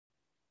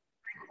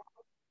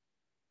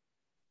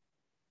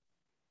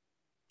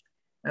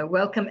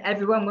Welcome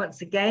everyone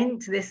once again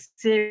to this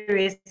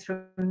series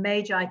from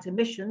Magi to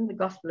Mission, the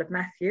Gospel of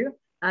Matthew.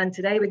 And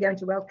today we're going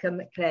to welcome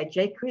Clair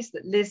Jaquis,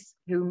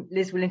 whom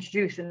Liz will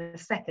introduce in a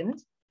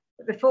second.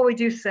 But before we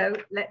do so,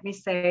 let me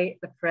say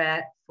the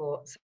prayer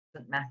for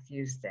St.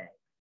 Matthew's Day.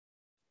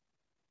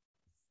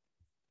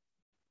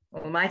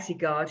 Almighty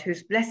God,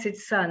 whose blessed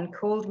Son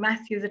called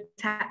Matthew the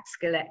tax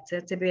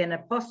collector to be an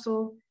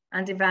apostle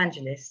and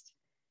evangelist,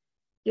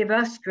 give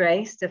us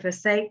grace to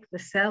forsake the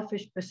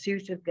selfish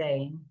pursuit of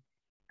gain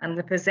and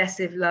the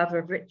possessive love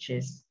of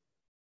riches,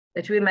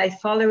 that we may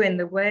follow in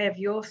the way of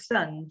your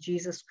Son,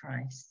 Jesus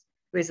Christ,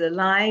 who is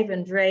alive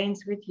and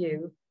reigns with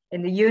you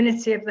in the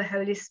unity of the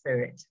Holy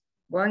Spirit,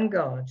 one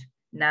God,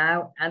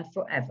 now and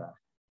forever.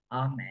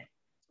 Amen.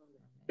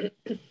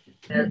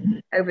 So,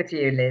 over to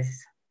you,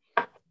 Liz.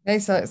 Okay,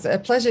 so it's a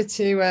pleasure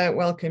to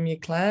welcome you,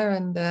 Claire,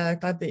 and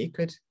glad that you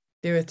could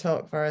do a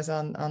talk for us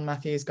on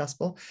Matthew's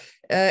Gospel.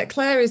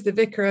 Claire is the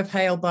Vicar of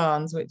Hale,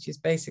 which is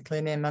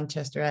basically near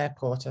Manchester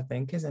Airport, I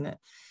think, isn't it?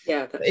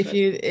 Yeah, that's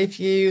right. If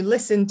you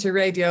listen to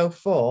Radio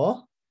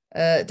 4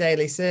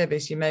 daily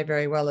service, you may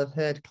very well have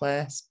heard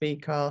Claire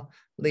speak or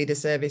lead a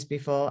service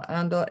before.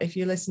 And if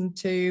you listen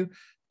to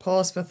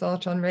Pause for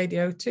Thought on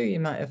Radio 2, you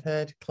might have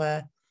heard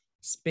Claire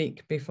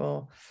speak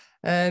before.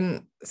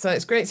 So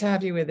it's great to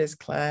have you with us,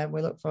 Claire.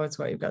 We look forward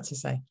to what you've got to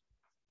say.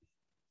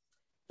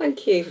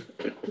 Thank you.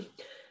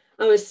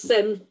 I was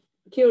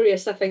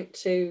curious, I think,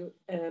 to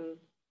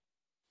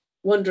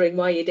wondering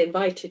why you'd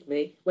invited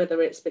me,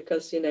 whether it's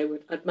because, you know,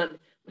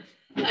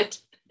 I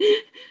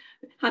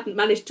hadn't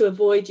managed to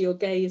avoid your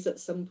gaze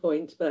at some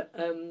point, but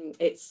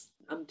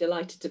I'm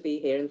delighted to be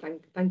here, and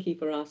thank you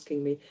for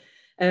asking me.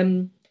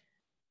 The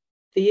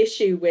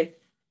issue with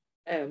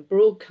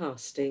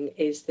broadcasting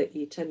is that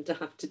you tend to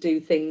have to do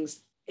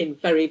things in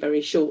very,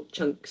 very short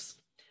chunks.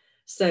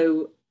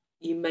 So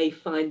you may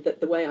find that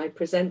the way I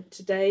present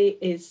today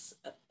is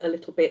a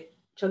little bit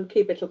chunky,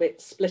 a little bit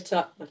split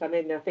up, but I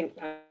mean, I think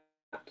that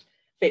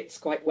fits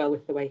quite well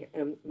with the way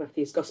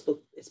Matthew's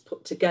Gospel is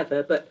put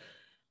together. But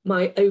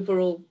my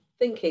overall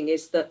thinking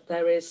is that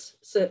there is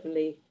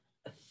certainly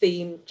a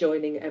theme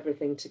joining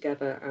everything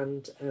together,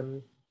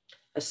 and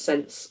a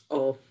sense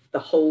of the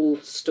whole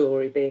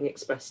story being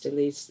expressed in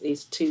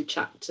these two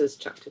chapters,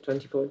 chapter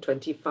 24 and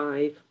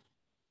 25.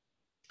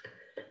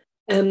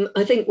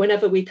 I think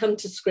whenever we come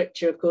to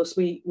scripture, of course,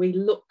 we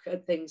look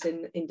at things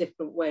in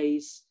different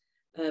ways.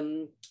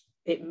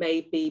 It may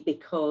be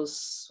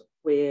because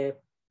we're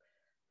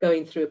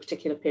going through a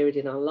particular period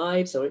in our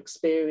lives or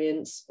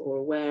experience, or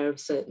aware of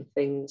certain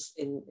things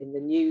in the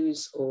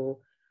news, or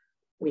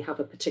we have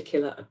a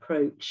particular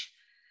approach.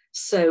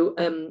 So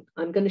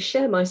I'm going to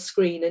share my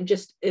screen and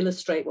just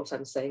illustrate what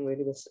I'm saying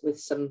really with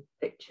some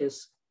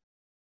pictures.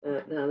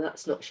 Now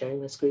that's not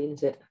sharing my screen,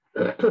 is it?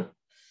 Let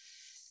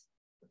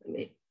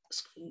me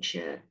screen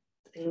share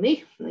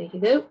thingy. There you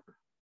go.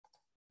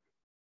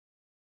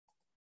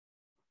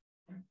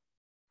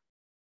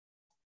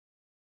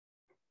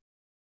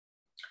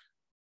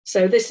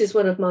 So this is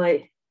one of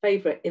my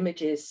favourite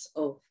images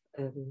of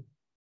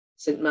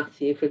St.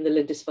 Matthew from the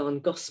Lindisfarne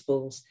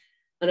Gospels.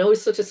 And I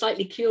was sort of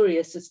slightly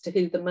curious as to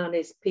who the man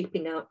is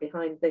peeping out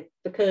behind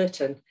the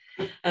curtain.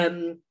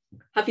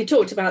 Have you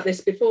talked about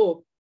this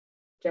before,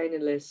 Jane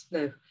and Liz?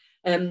 No.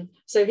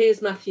 So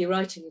here's Matthew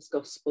writing his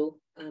Gospel,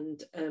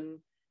 and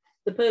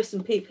the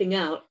person peeping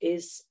out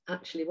is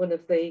actually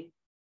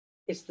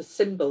is the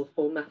symbol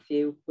for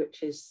Matthew,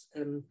 which is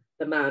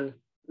the man,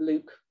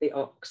 Luke the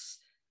ox,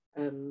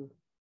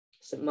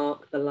 St.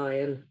 Mark the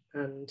lion,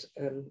 and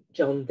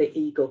John the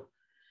eagle.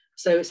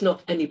 So it's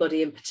not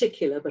anybody in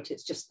particular, but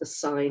it's just the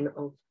sign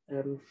of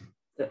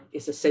that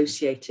is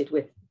associated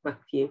with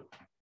Matthew.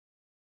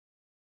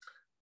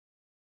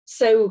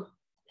 So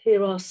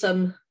here are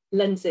some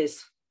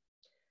lenses,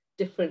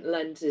 different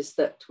lenses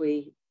that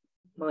we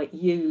might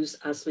use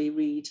as we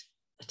read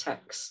a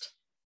text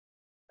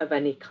of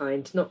any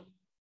kind, not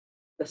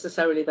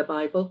necessarily the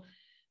Bible,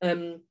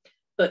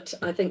 but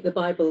I think the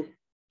Bible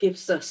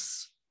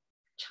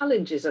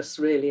challenges us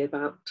really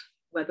about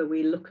whether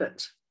we look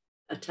at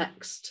a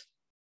text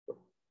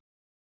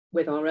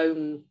with our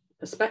own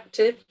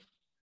perspective,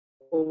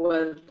 or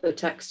whether the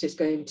text is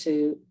going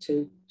to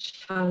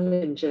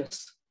challenge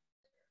us.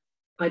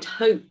 I'd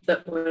hope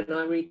that when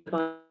I read the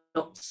Bible,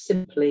 I'm not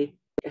simply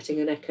getting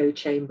an echo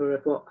chamber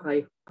of what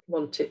I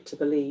want it to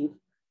believe,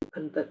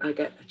 and that I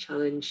get a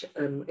challenge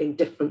in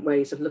different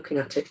ways of looking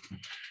at it,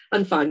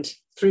 and find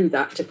through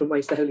that different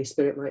ways the Holy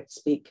Spirit might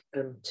speak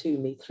to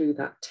me through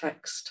that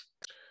text.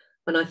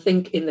 And I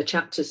think in the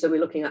chapters that we're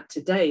looking at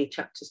today,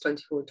 chapters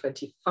 24 and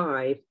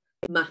 25,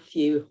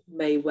 Matthew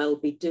may well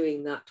be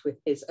doing that with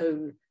his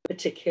own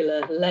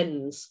particular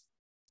lens.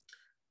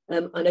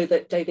 I know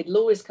that David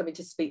Law is coming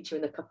to speak to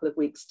you in a couple of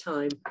weeks'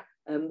 time.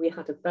 We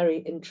had a very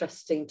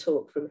interesting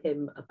talk from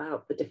him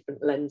about the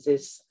different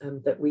lenses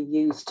that we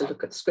use to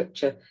look at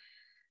scripture.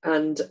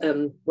 And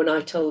when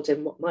I told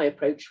him what my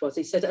approach was,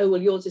 he said, "Oh,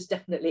 well, yours is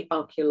definitely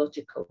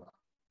archaeological."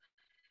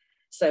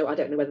 So I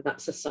don't know whether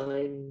that's a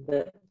sign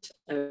that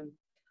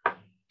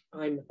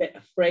I'm a bit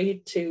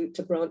afraid to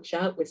branch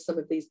out with some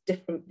of these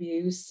different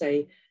views,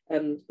 say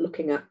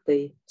looking at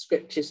the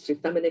scriptures through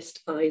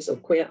feminist eyes or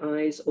queer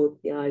eyes, or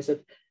the eyes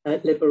of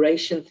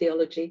liberation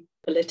theology,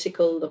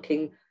 political,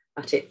 looking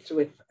at it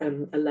through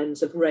a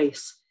lens of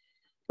race.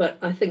 But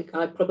I think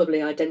I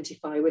probably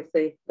identify with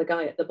the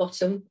guy at the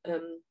bottom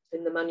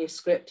in the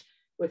manuscript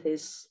with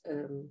his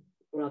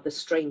rather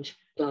strange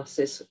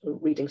glasses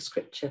reading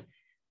scripture.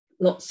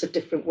 Lots of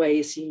different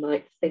ways you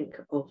might think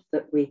of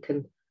that we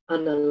can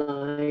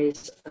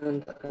analyse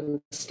and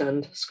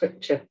understand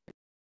scripture.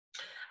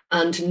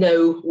 And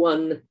no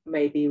one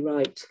may be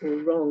right or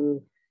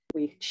wrong.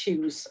 We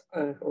choose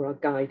or are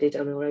guided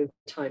in our own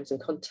times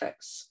and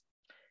contexts.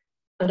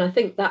 And I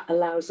think that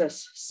allows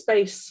us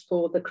space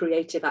for the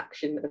creative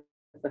action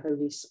of the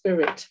Holy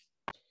Spirit.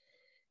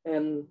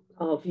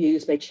 Our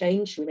views may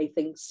change. We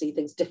may see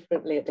things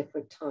differently at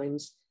different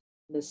times.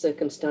 The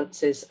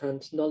circumstances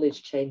and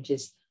knowledge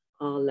changes,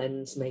 our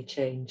lens may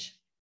change.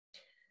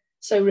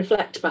 So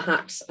reflect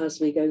perhaps as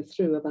we go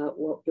through about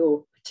what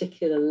your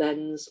particular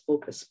lens or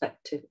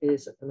perspective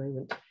is at the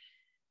moment.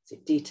 Is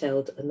it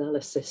detailed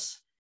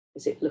analysis?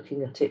 Is it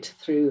looking at it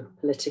through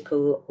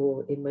political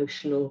or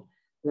emotional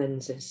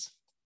lenses?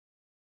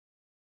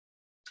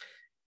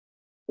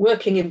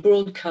 Working in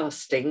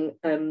broadcasting,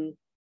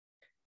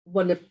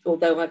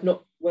 although I've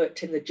not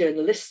worked in the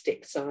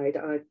journalistic side,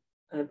 I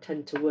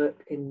tend to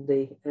work in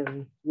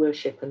the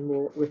worship and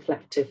more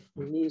reflective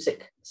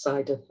music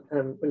side of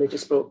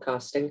religious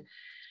broadcasting.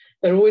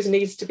 There always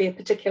needs to be a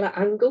particular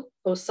angle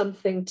or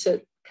something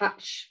to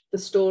catch the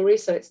story.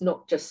 So it's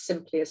not just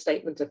simply a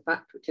statement of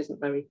fact, which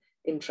isn't very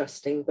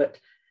interesting, but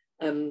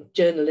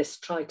journalists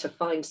try to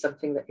find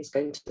something that is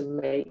going to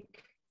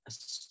make a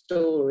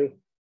story.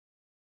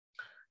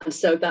 And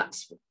so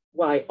that's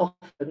why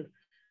often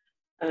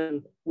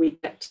we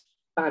get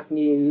bad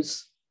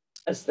news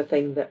as the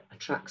thing that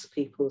attracts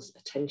people's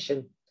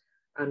attention,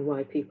 and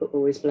why people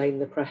always blame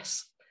the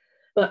press.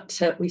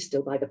 But we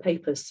still buy the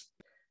papers,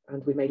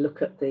 and we may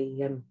look at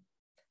the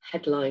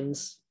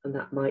headlines, and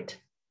that might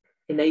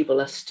enable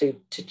us to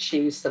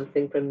choose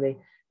something from the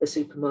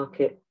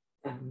supermarket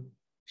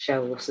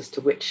shelves as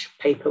to which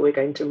paper we're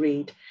going to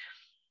read.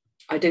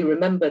 I do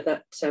remember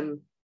that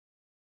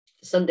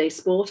Sunday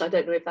Sport, I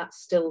don't know if that's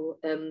still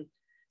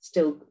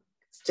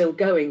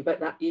going, but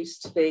that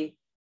used to be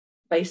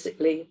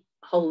basically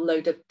a whole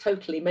load of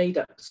totally made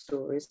up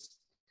stories.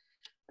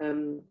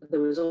 There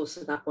was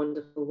also that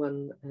wonderful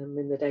one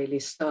in the Daily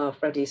Star,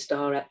 Freddie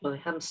Starr ate my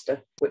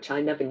hamster, which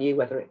I never knew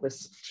whether it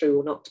was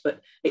true or not, but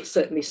it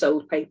certainly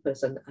sold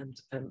papers and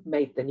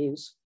made the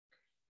news.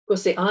 Of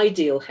course, the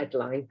ideal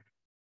headline,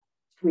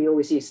 we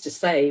always used to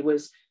say,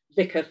 was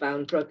Vicar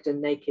found drugged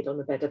and naked on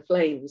a bed of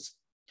flames.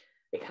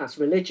 It has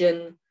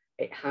religion,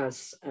 it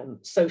has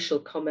social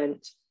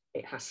comment,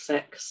 it has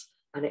sex,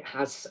 and it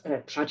has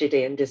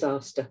tragedy and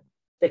disaster.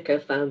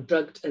 Vicar found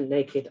drugged and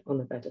naked on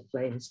a bed of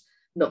flames.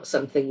 Not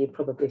something you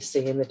probably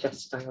see in the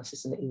Chester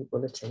Diocesan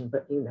e-bulletin,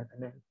 but you never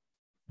know.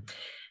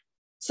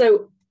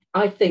 So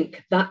I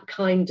think that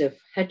kind of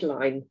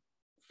headline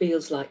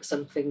feels like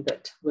something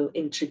that will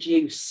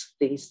introduce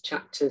these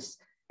chapters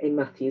in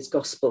Matthew's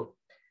Gospel,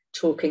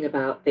 talking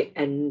about the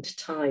end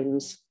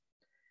times.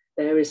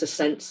 There is a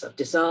sense of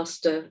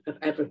disaster, of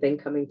everything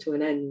coming to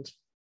an end.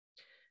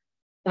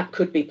 That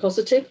could be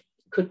positive,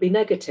 could be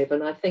negative,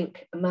 and I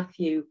think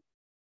Matthew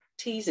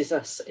teases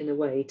us in a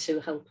way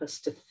to help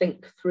us to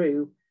think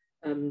through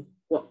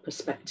what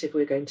perspective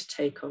we're going to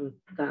take on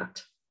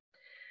that.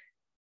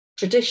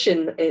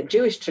 Tradition,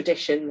 Jewish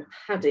tradition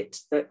had it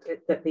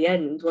that the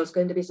end was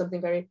going to be something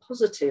very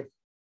positive.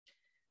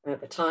 At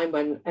the time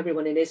when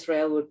everyone in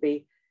Israel would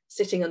be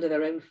sitting under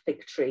their own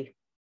fig tree.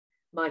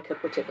 Micah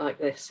put it like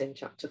this in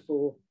chapter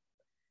 4.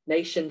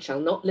 Nation shall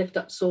not lift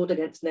up sword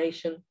against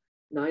nation,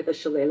 neither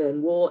shall they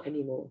learn war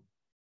anymore.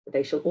 But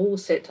they shall all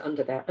sit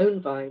under their own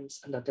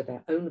vines and under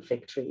their own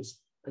fig trees,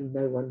 and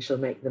no one shall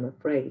make them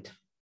afraid.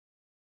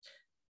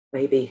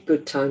 Maybe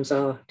good times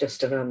are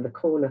just around the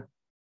corner.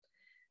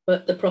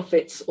 But the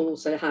prophets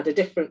also had a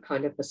different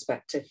kind of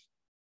perspective.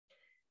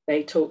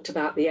 They talked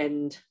about the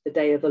end, the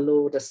day of the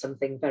Lord, as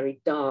something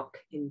very dark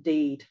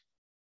indeed.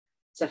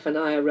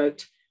 Zephaniah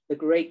wrote, "The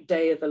great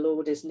day of the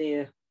Lord is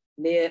near,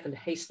 near and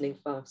hastening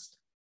fast.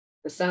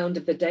 The sound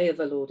of the day of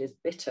the Lord is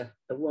bitter.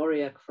 The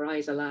warrior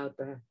cries aloud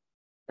there.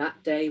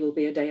 That day will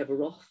be a day of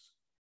wrath,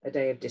 a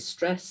day of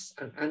distress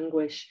and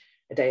anguish,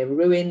 a day of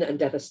ruin and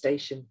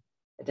devastation,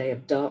 a day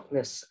of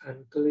darkness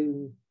and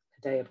gloom,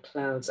 a day of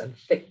clouds and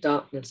thick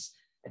darkness,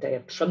 a day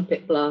of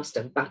trumpet blast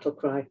and battle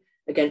cry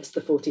against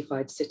the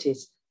fortified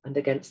cities and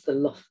against the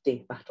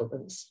lofty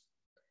battlements."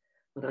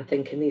 And I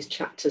think in these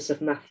chapters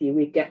of Matthew,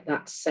 we get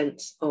that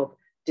sense of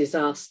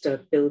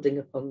disaster building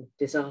upon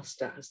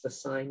disaster as the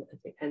sign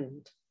of the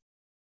end.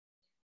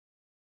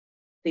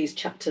 These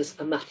chapters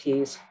are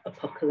Matthew's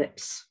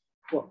apocalypse,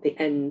 what the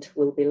end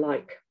will be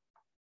like.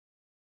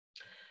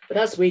 But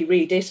as we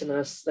read it, and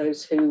as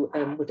those who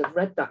would have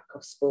read that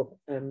gospel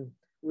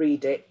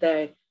read it,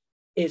 there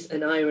is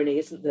an irony,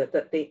 isn't there,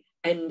 that the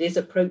end is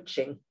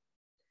approaching.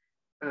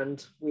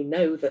 And we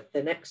know that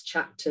the next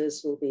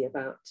chapters will be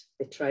about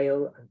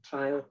betrayal and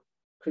trial,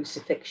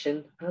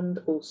 crucifixion, and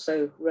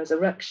also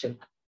resurrection.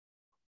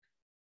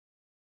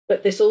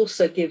 But this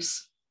also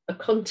gives a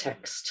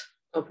context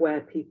of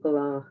where people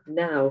are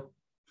now.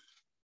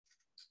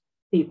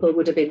 People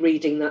would have been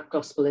reading that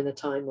gospel in a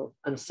time of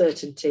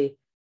uncertainty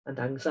and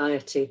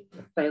anxiety,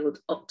 failed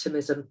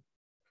optimism.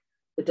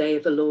 The day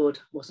of the Lord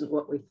wasn't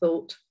what we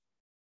thought,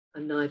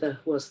 and neither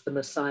was the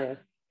Messiah,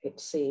 it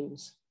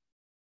seems.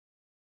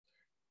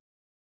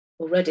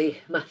 Already,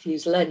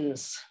 Matthew's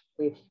lens,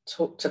 we've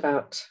talked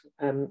about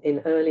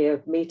in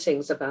earlier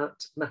meetings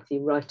about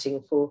Matthew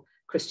writing for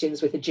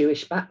Christians with a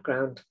Jewish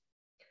background.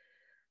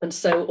 And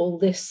so all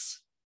this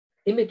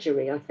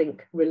imagery, I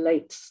think,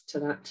 relates to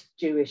that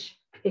Jewish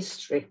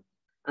history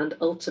and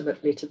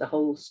ultimately to the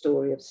whole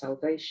story of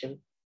salvation.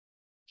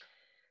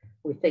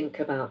 We think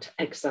about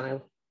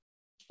exile,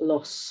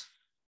 loss,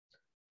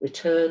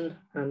 return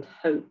and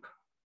hope,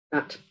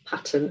 that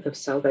pattern of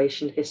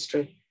salvation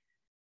history.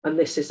 And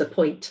this is a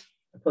point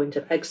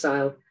of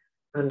exile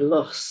and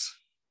loss.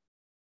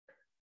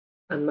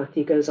 And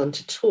Matthew goes on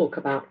to talk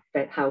about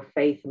how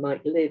faith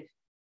might live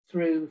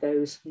through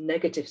those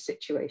negative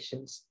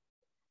situations,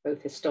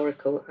 both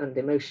historical and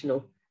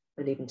emotional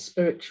and even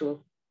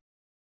spiritual.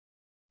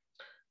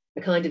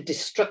 The kind of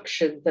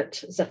destruction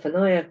that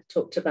Zephaniah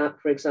talked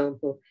about, for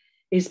example,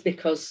 is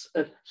because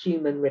of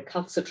human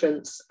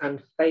recalcitrance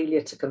and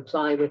failure to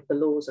comply with the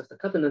laws of the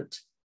covenant.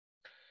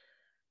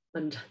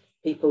 And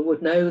people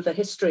would know the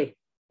history.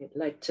 It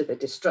led to the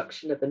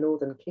destruction of the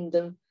northern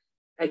kingdom,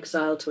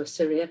 exile to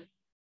Assyria,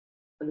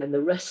 and then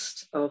the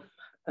rest of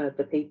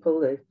the people,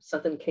 the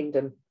southern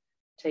kingdom,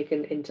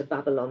 taken into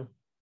Babylon,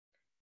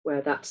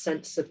 where that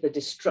sense of the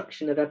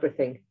destruction of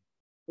everything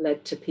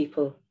led to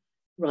people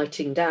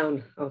writing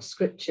down our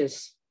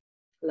scriptures,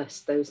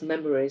 lest those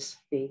memories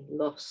be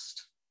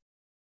lost.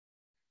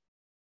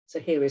 So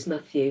here is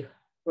Matthew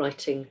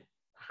writing,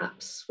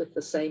 perhaps with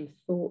the same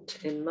thought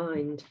in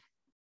mind.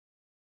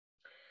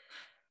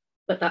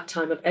 But that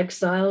time of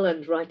exile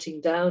and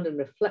writing down and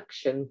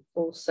reflection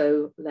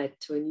also led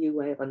to a new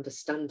way of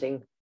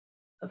understanding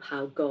of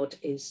how God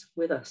is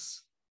with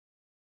us,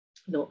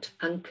 not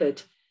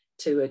anchored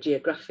to a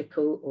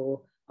geographical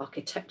or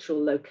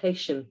architectural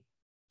location,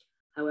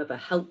 however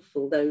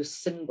helpful those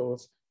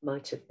symbols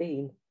might have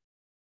been,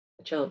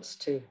 a chance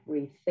to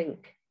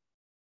rethink.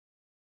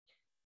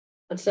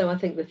 And so I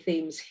think the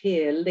themes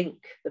here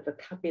link the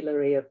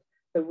vocabulary of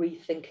the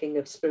rethinking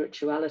of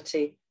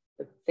spirituality,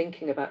 the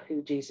thinking about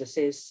who Jesus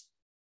is,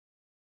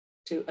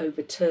 to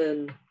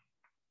overturn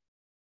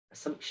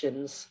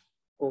assumptions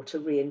or to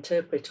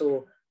reinterpret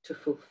or to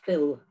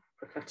fulfill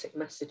prophetic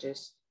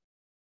messages.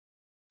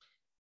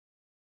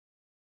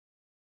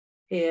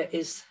 Here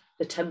is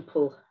the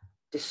temple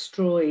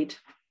destroyed.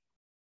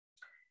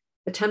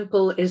 The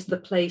temple is the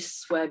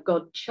place where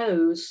God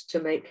chose to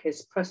make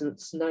his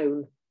presence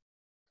known.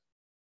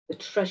 The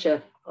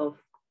treasure of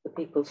the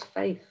people's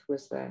faith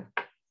was there.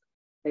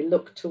 They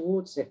looked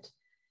towards it.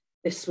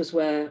 This was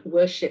where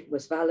worship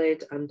was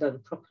valid and done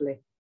properly.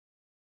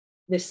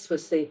 This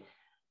was the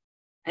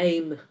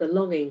aim, the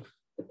longing,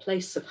 the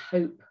place of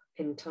hope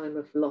in time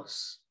of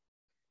loss,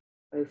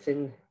 both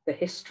in the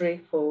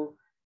history for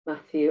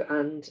Matthew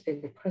and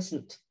in the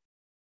present.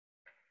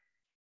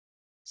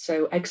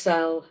 So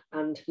exile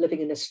and living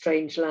in a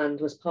strange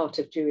land was part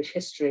of Jewish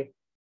history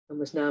and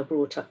was now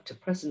brought up to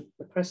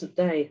the present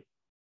day.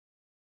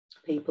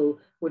 People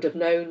would have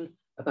known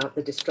about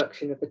the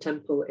destruction of the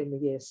temple in the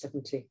year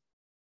 70.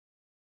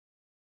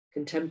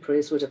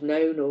 Contemporaries would have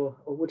known or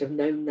would have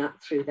known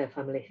that through their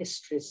family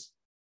histories.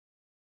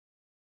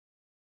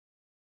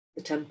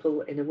 The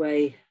temple, in a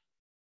way,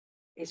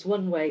 is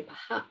one way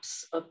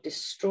perhaps of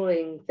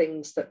destroying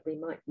things that we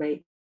might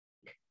make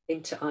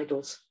into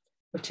idols,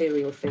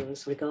 material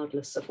things,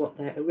 regardless of what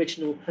their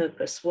original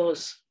purpose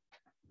was.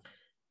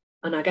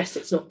 And I guess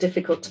it's not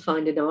difficult to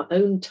find in our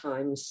own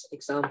times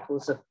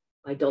examples of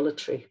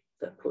idolatry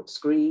that puts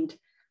greed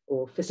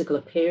or physical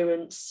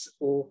appearance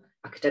or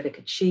academic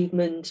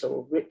achievement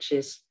or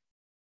riches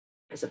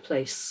as a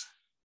place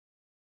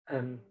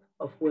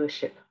of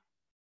worship.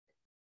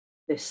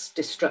 This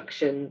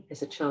destruction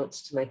is a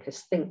chance to make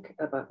us think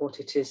about what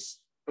it is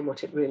and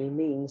what it really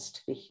means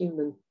to be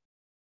human.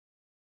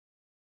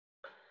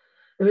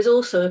 There is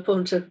also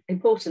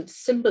important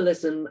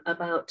symbolism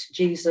about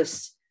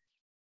Jesus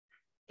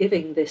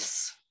giving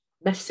this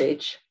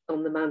message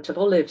on the Mount of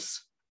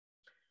Olives.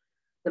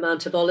 The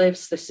Mount of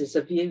Olives, this is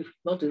a view,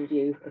 modern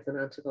view of the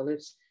Mount of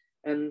Olives,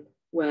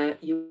 where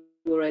you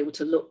were able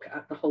to look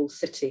at the whole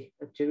city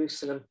of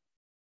Jerusalem.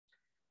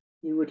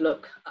 You would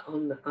look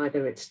on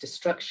either its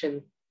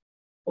destruction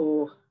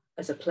or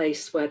as a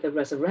place where the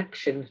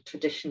resurrection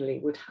traditionally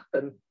would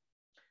happen.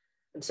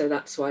 And so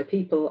that's why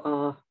people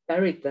are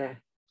buried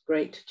there.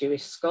 Great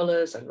Jewish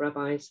scholars and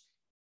rabbis,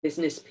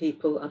 business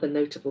people, other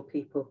notable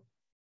people.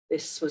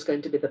 This was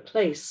going to be the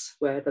place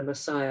where the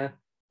Messiah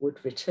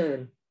would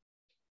return.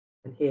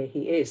 And here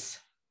he is,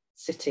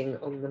 sitting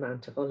on the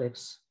Mount of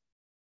Olives.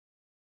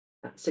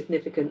 That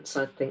significance,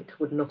 I think,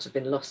 would not have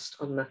been lost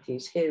on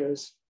Matthew's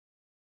hearers.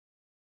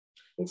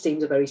 It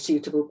seems a very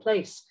suitable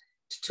place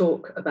to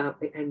talk about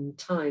the end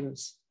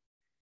times,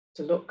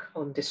 to look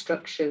on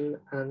destruction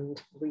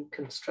and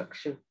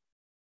reconstruction.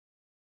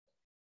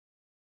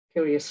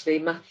 Curiously,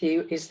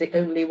 Matthew is the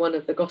only one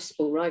of the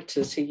gospel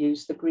writers who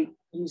uses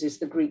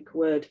the Greek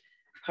word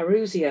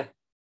parousia,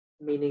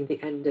 meaning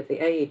the end of the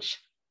age.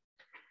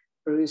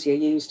 Parousia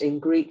used in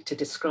Greek to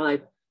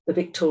describe the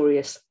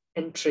victorious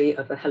entry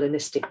of a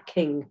Hellenistic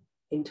king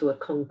into a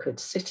conquered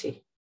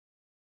city.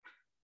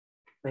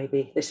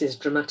 Maybe this is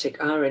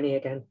dramatic irony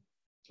again.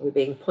 We're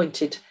being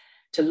pointed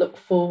to look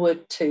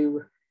forward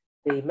to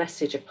the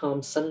message of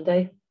Palm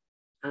Sunday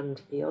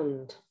and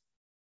beyond.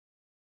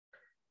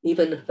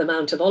 Even the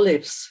Mount of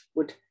Olives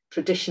would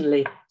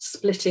traditionally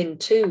split in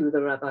two,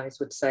 the rabbis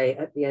would say,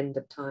 at the end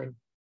of time.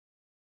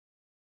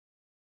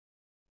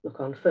 Look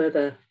on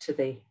further to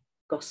the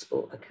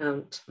gospel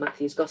account,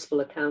 Matthew's gospel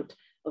account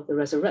of the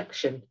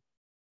resurrection,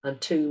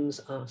 and tombs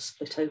are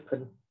split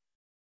open.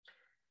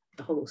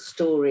 The whole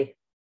story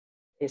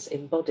is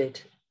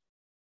embodied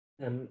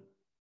and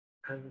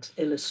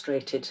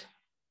illustrated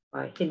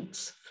by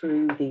hints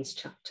through these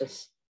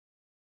chapters.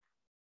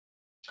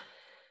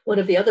 One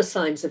of the other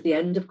signs of the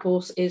end, of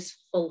course, is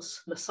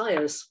false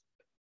messiahs.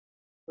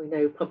 We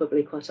know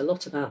probably quite a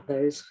lot about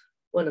those.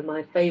 One of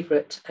my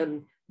favourite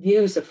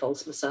views of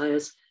false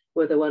messiahs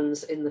were the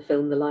ones in the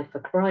film The Life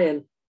of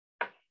Brian,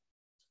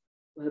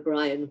 where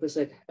Brian was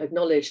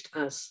acknowledged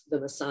as the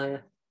Messiah,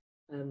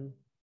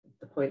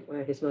 the point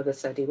where his mother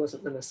said he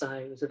wasn't the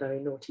Messiah, he was a very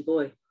naughty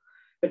boy.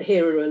 But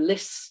here are a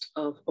list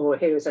of, or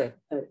here is an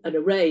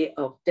array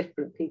of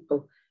different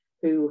people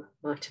who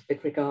might have been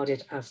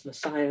regarded as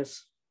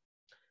messiahs.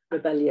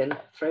 Rebellion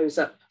throws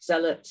up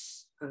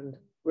zealots and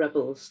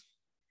rebels,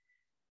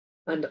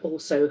 and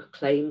also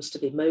claims to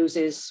be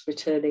Moses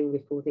returning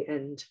before the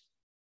end.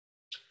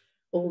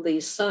 All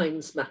these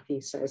signs,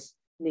 Matthew says,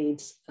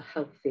 needs a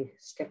healthy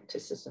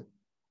skepticism.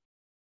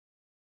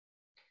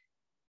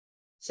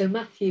 So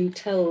Matthew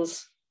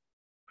tells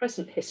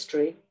present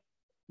history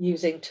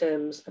using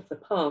terms of the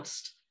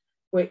past,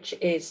 which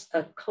is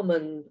a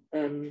common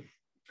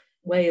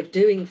way of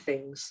doing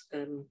things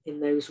in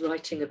those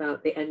writing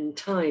about the end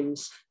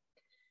times.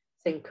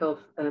 Think of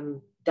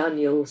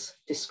Daniel's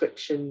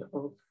description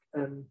of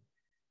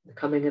the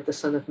coming of the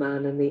Son of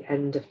Man and the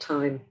end of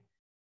time.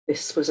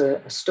 This was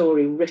a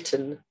story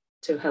written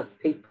to help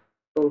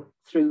people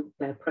through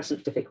their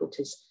present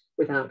difficulties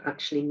without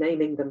actually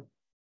naming them.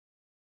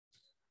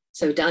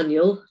 So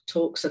Daniel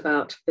talks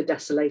about the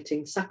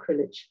desolating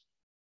sacrilege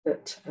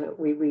that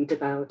we read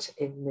about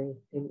in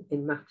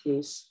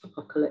Matthew's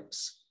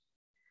Apocalypse.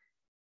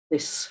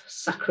 This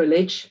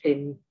sacrilege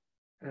in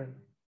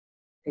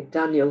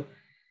Daniel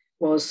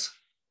was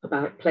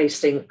about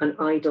placing an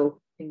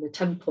idol in the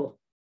temple.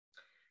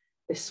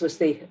 This was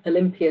the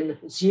Olympian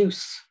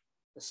Zeus,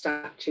 the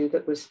statue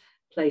that was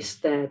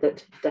placed there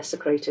that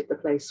desecrated the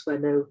place where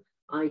no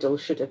idol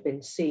should have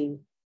been seen.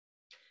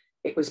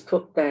 It was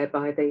put there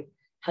by the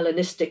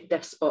Hellenistic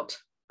despot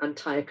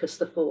Antiochus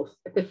IV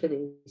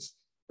Epiphanes.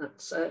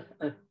 That's a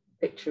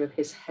picture of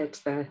his head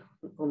there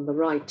on the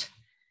right,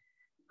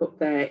 put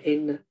there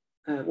in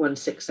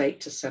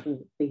 168 to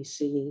 7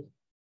 BCE.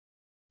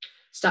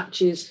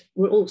 Statues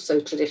were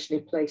also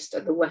traditionally placed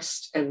at the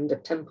west end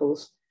of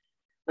temples,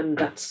 and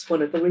that's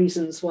one of the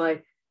reasons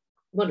why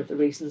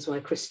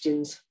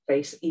Christians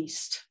face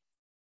east,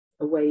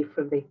 away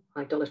from the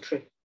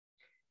idolatry.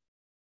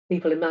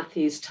 People in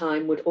Matthew's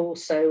time would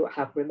also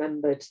have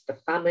remembered the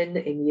famine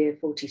in year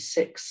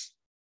 46,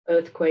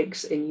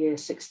 earthquakes in year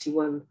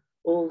 61.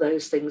 All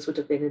those things would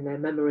have been in their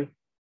memory.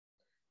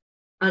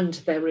 And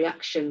their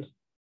reaction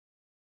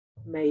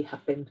may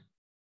have been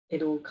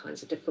in all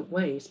kinds of different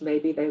ways.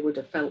 Maybe they would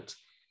have felt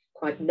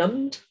quite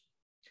numbed.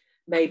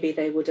 Maybe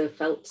they would have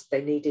felt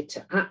they needed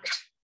to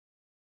act.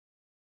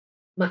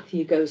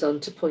 Matthew goes on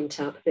to point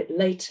out a bit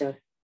later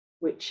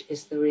which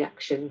is the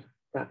reaction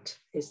that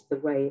is the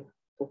way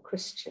for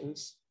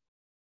Christians.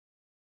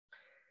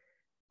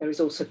 There is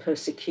also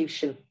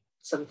persecution,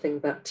 something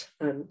that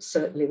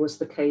certainly was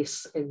the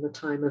case in the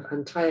time of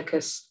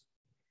Antiochus.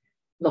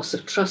 Loss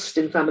of trust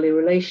in family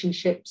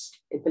relationships,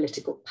 in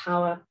political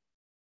power.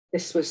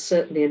 This was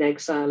certainly an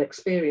exile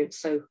experience,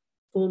 so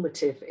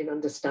formative in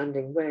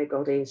understanding where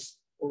God is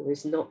or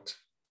is not.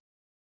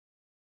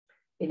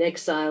 In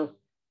exile,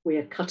 we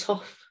are cut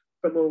off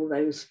from all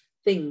those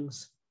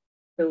things,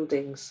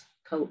 buildings,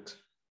 cult,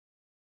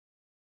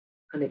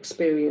 and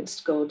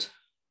experienced God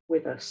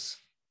with us,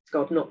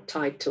 God not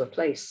tied to a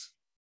place.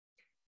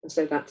 And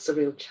so that's a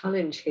real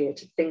challenge here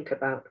to think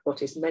about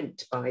what is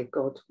meant by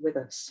God with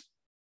us.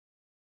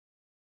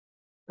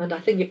 And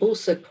I think it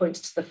also points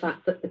to the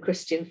fact that the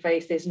Christian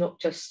faith is not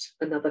just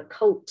another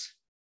cult,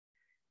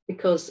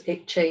 because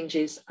it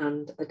changes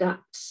and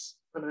adapts.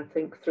 And I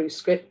think through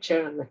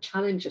Scripture and the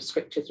challenge of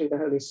Scripture through the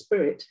Holy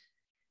Spirit,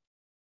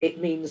 it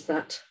means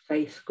that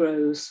faith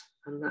grows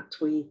and that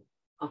we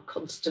are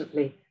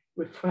constantly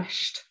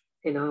refreshed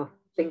in our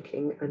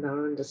thinking and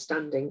our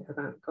understanding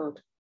about God.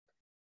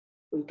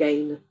 We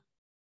gain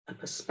a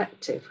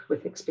perspective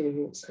with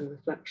experience and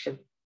reflection.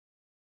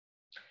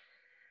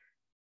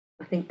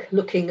 I think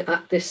looking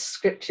at this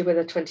scripture with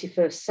a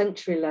 21st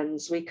century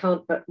lens, we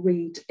can't but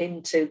read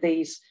into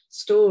these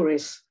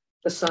stories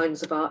the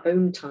signs of our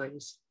own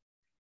times.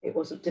 It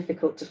wasn't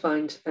difficult to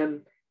find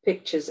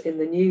pictures in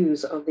the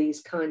news of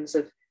these kinds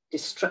of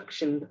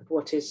destruction of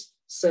what is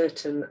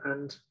certain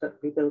and that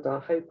we build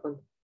our hope on.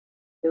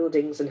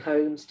 Buildings and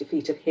homes,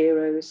 defeat of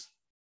heroes,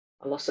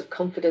 a loss of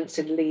confidence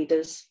in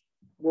leaders,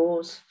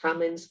 wars,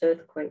 famines,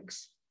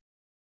 earthquakes.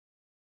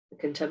 A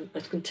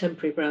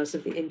contemporary browse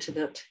of the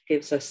internet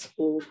gives us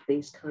all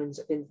these kinds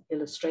of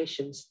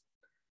illustrations,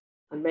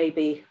 and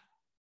maybe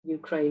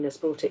Ukraine has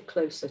brought it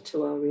closer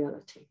to our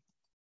reality.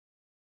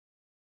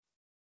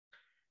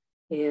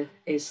 Here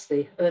is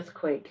the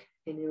earthquake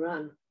in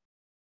Iran.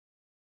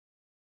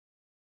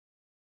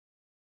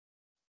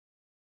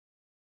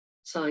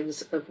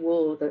 Signs of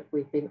war that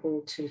we've been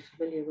all too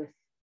familiar with.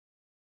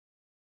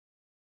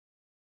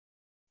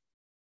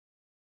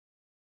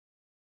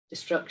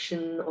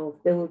 Destruction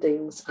of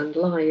buildings and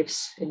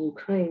lives in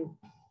Ukraine.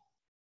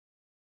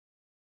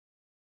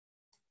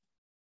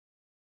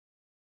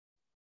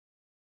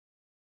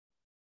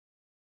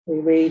 We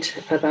read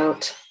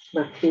about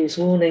Matthew's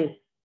warning.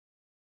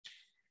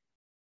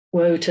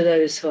 Woe to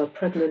those who are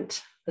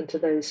pregnant and to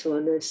those who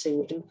are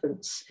nursing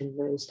infants in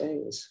those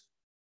days.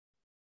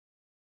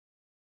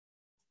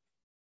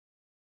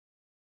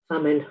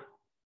 Famine,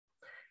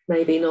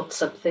 maybe not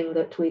something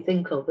that we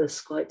think of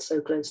as quite so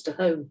close to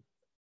home.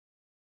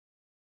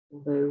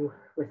 Although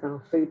with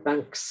our food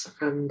banks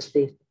and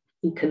the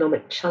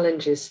economic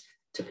challenges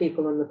to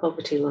people on the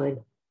poverty line,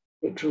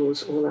 it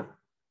draws all that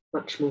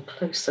much more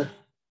closer.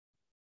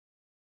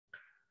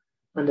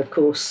 And of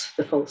course,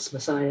 the false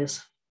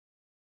messiahs.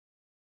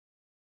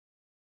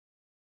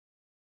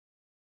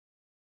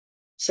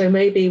 So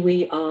maybe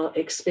we are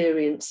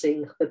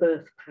experiencing the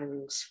birth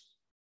pangs.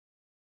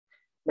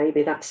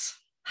 Maybe that's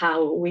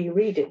how we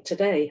read it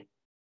today.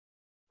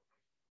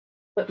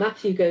 But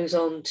Matthew goes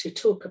on to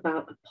talk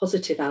about a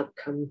positive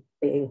outcome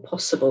being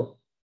possible.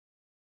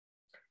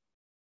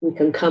 We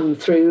can come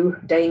through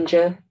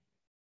danger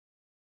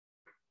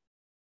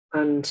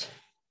and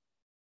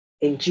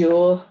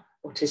endure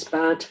what is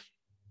bad.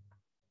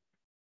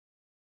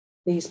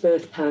 These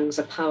birth pangs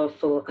are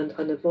powerful and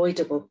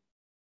unavoidable.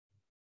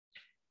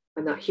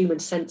 And that human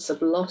sense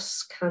of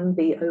loss can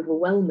be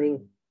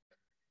overwhelming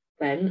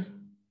then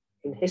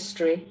in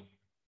history,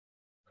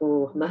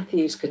 for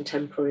Matthew's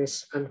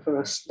contemporaries and for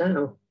us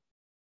now.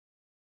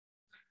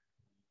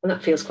 And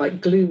that feels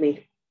quite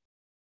gloomy.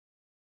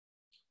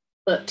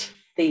 But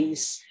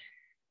these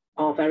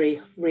are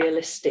very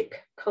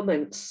realistic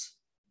comments.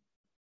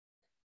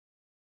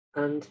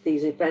 And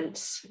these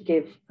events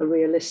give a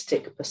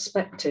realistic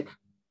perspective.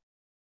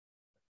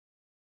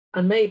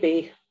 And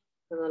maybe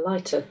in a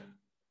lighter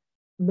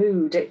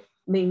mood, it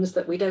means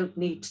that we don't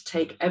need to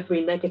take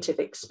every negative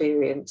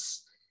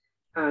experience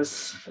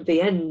as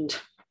the end.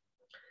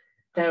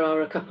 There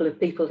are a couple of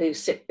people who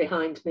sit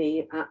behind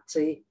me at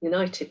the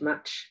United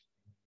match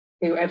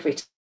who every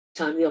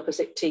time the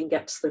opposite team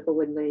gets the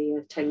ball in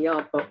the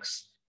 10-yard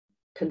box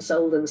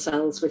console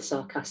themselves with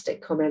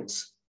sarcastic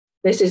comments.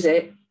 This is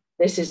it,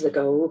 this is the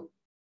goal.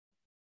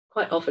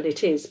 Quite often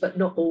it is, but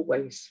not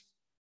always.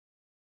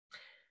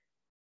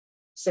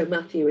 So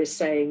Matthew is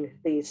saying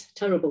these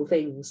terrible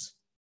things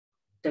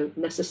don't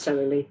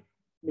necessarily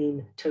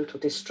mean total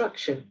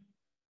destruction.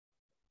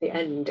 The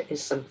end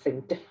is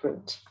something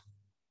different.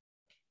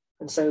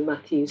 And so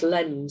Matthew's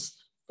lens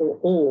for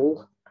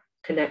all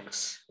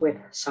connects with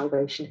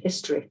salvation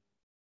history.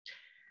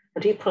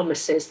 And he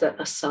promises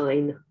that a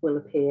sign will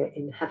appear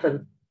in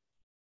heaven.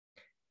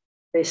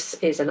 This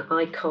is an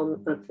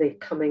icon of the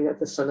coming of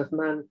the Son of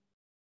Man.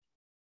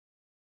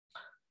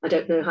 I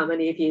don't know how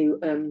many of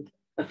you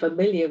are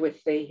familiar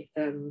with the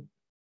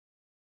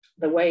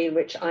way in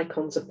which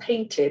icons are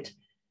painted,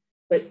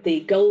 but the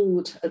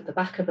gold at the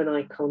back of an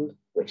icon,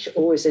 which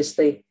always is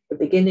the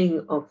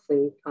beginning of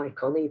the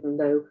icon, even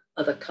though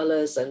other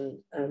colours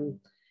and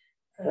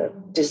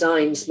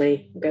designs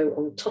may go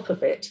on top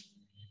of it,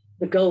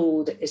 the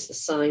gold is the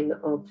sign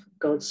of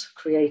God's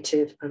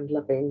creative and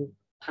loving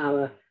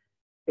power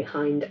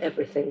behind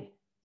everything.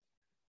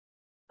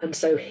 And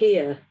so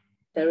here,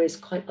 there is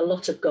quite a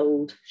lot of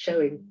gold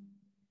showing.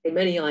 In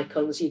many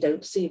icons, you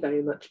don't see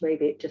very much.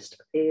 Maybe it just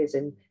appears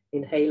in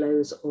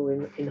halos or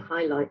in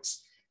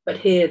highlights. But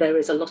here there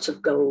is a lot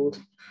of gold.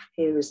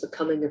 Here is the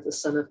coming of the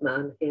Son of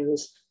Man. Here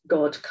is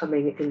God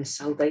coming in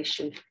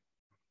salvation.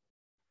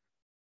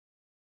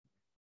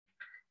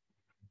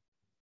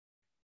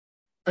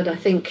 And I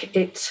think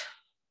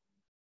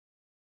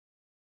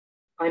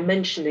I'm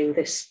mentioning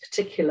this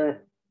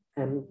particular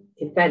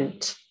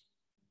event.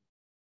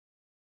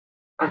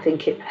 I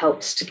think it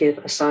helps to give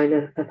a sign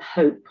of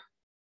hope.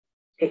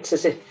 It's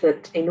as if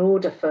that in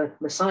order for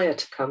Messiah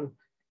to come,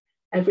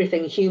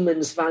 everything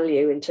humans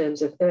value in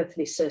terms of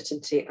earthly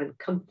certainty and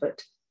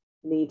comfort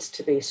needs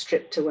to be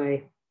stripped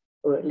away,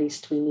 or at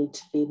least we need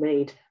to be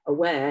made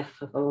aware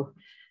of our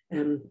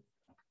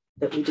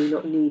that we do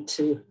not need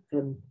to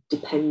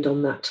depend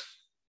on that,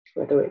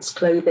 whether it's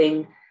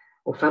clothing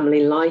or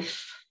family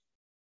life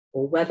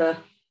or weather.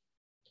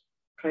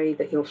 Pray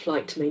that your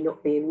flight may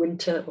not be in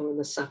winter or on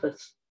the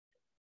Sabbath.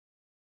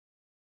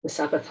 The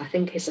Sabbath, I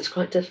think, is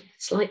quite a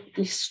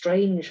slightly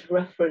strange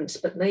reference,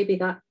 but maybe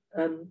that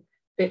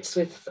fits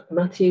with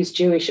Matthew's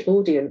Jewish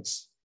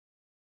audience.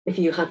 If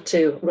you had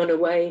to run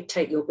away,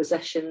 take your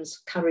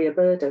possessions, carry a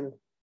burden,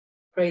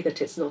 pray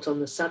that it's not on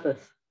the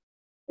Sabbath,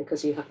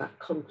 because you have that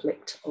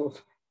conflict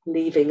of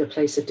leaving a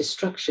place of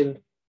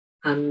destruction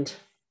and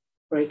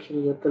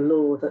breaking the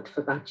law that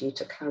forbade you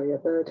to carry a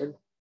burden.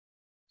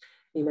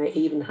 You may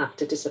even have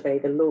to disobey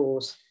the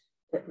laws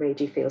that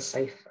made you feel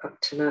safe up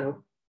to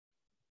now.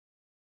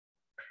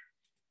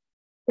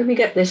 Then we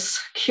get this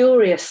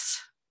curious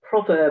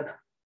proverb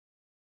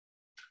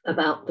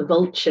about the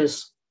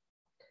vultures.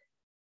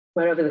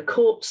 Wherever the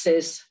corpse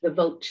is, the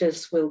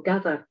vultures will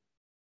gather.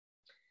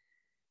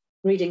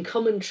 Reading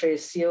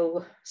commentaries,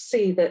 you'll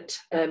see that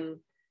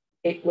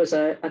it was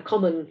a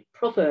common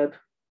proverb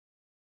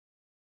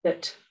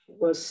that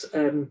was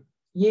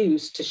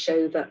used to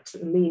show that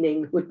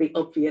meaning would be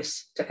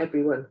obvious to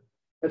everyone.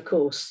 Of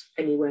course,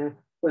 anywhere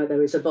where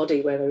there is a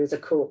body, where there is a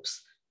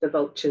corpse, the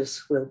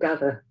vultures will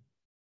gather.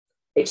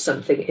 It's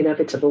something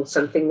inevitable,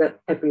 something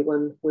that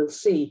everyone will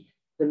see.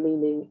 The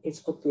meaning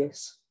is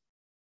obvious.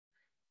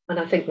 And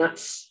I think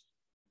that's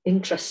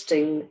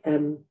interesting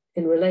in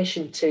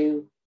relation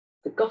to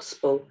the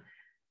gospel,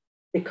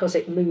 because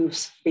it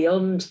moves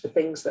beyond the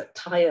things that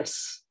tie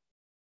us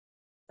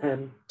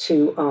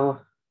to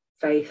our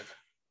faith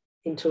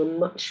into a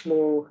much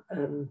more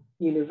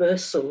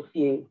universal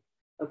view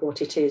of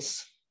what it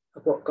is,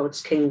 of what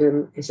God's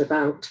kingdom is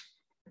about.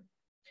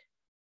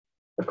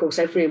 Of course,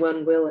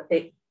 everyone will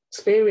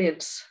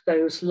experience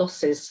those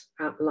losses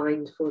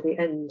outlined for the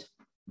end.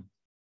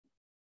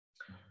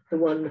 The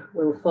one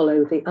will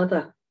follow the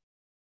other.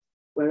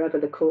 Wherever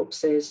the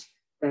corpse is,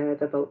 there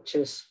the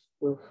vultures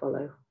will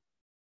follow.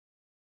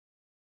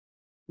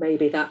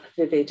 Maybe that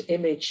vivid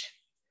image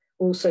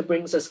also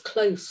brings us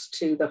close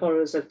to the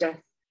horrors of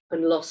death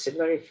and loss in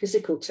very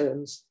physical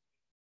terms,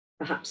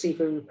 perhaps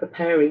even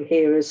preparing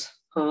hearers'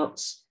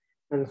 hearts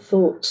and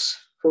thoughts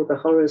for the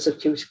horrors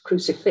of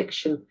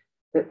crucifixion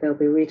that they'll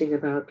be reading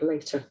about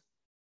later.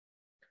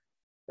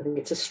 I think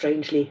it's a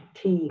strangely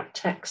key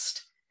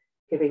text,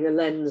 giving a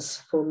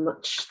lens for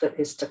much that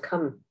is to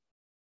come.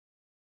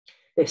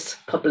 This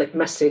public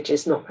message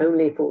is not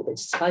only for the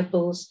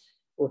disciples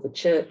or the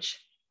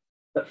church,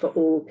 but for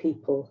all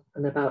people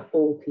and about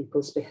all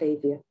people's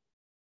behaviour.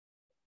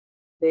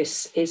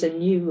 This is a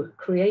new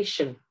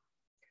creation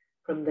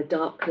from the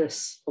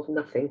darkness of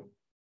nothing.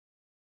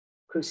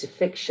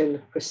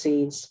 Crucifixion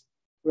precedes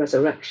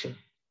resurrection.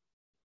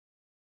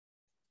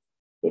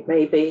 It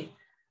may be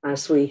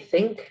as we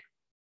think,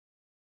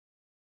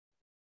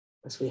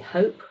 as we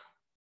hope,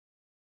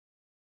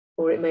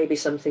 or it may be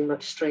something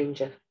much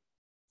stranger,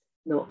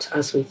 not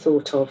as we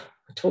thought of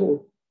at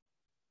all.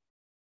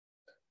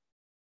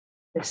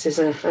 This is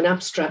an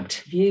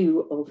abstract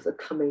view of the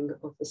coming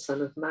of the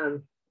Son of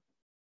Man.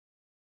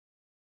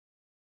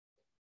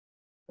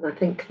 And I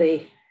think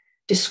the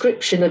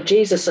description of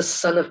Jesus as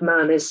Son of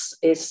Man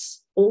is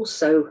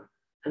also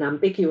an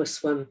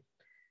ambiguous one.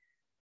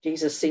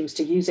 Jesus seems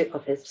to use it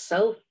of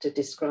himself to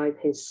describe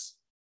his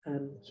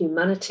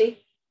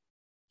humanity,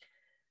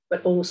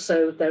 but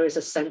also there is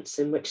a sense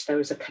in which there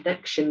is a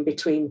connection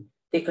between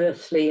the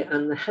earthly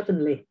and the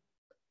heavenly.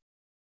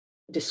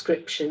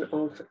 Description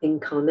of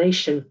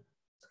incarnation.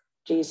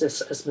 Jesus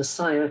as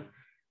Messiah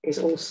is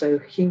also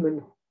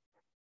human.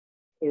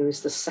 Here is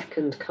the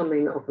second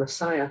coming of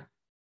Messiah.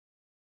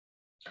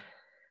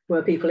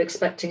 Were people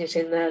expecting it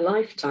in their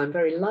lifetime?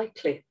 Very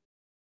likely.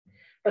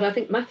 But I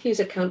think Matthew's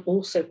account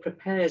also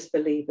prepares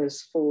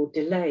believers for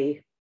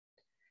delay,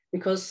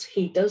 because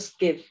he does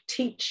give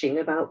teaching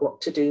about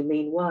what to do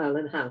meanwhile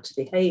and how to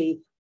behave.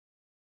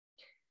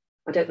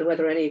 I don't know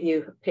whether any of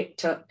you have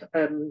picked up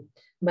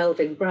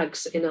Melvin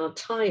Bragg's In Our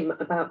Time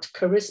about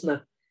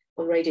charisma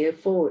on Radio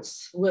 4.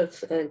 It's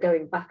worth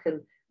going back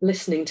and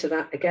listening to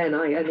that again.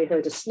 I only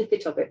heard a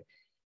snippet of it,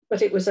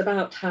 but it was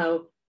about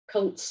how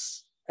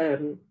cults,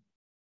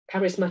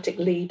 charismatic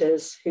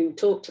leaders who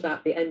talked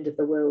about the end of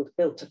the world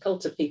built a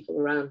cult of people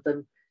around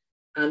them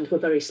and were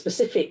very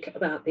specific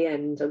about the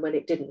end. And when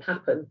it didn't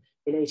happen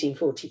in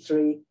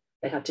 1843,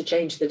 they had to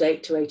change the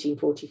date to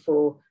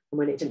 1844. And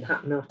when it didn't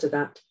happen after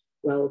that,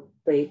 well,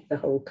 the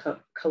whole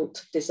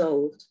cult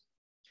dissolved.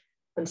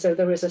 And so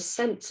there is a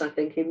sense, I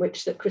think, in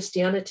which that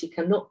Christianity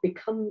cannot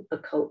become a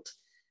cult,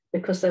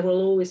 because there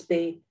will always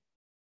be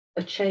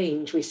a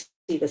change. We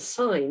see the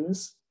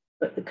signs,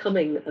 but the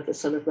coming of the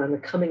Son of Man, the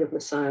coming of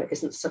Messiah,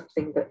 isn't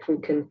something that we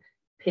can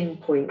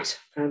pinpoint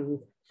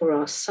for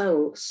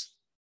ourselves.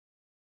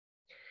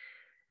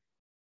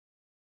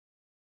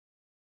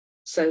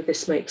 So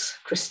this makes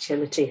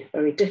Christianity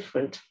very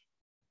different.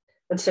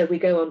 And so we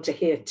go on to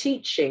hear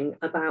teaching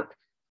about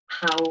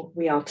how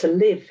we are to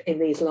live in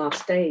these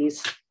last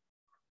days.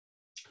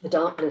 The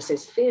darkness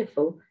is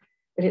fearful,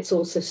 but it's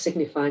also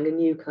signifying a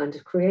new kind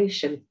of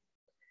creation.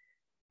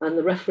 And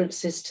the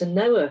references to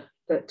Noah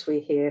that we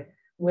hear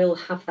will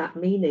have that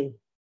meaning.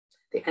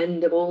 The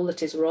end of all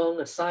that is wrong,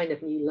 a sign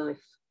of new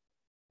life.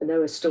 The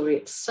Noah story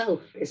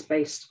itself is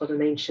based on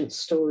an ancient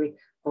story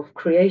of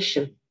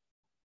creation.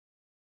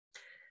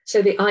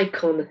 So the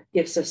icon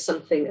gives us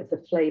something of the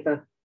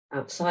flavour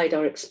outside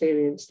our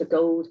experience, the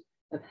gold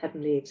of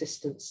heavenly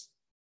existence.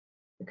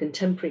 The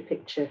contemporary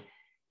picture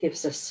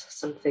gives us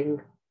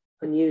something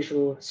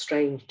unusual,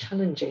 strange,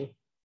 challenging.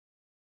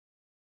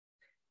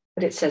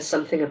 But it says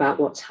something about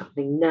what's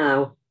happening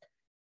now.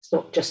 It's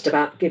not just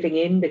about giving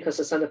in because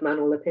the Son of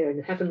Man will appear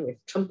in heaven with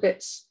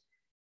trumpets,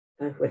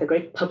 with a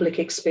great public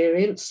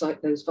experience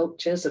like those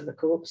vultures and the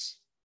corpse.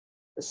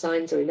 The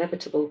signs are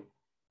inevitable,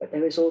 but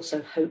there is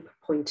also hope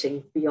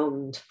pointing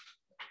beyond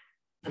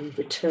and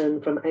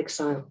return from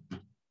exile.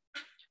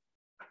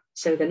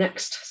 So the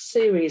next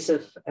series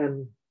of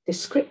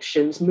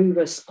descriptions move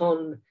us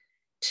on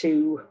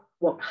to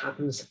what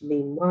happens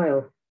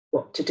meanwhile,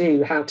 what to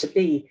do, how to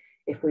be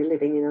if we're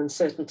living in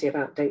uncertainty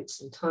about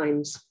dates and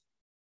times.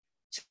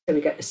 So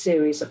we get a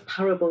series of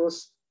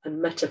parables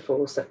and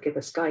metaphors that give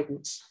us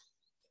guidance.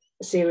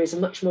 A series of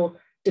much more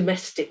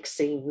domestic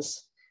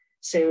scenes,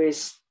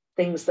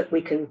 things that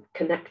we can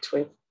connect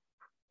with,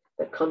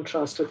 that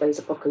contrast with those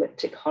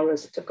apocalyptic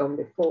horrors that have gone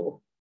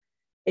before.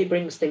 It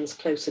brings things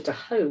closer to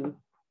home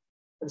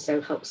and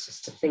so helps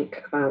us to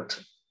think about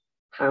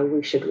how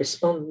we should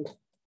respond.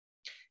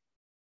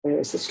 There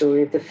is the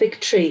story of the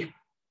fig tree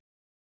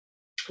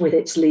with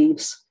its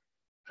leaves,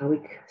 how we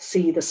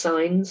see the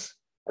signs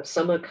of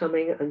summer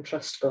coming and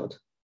trust God.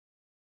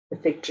 The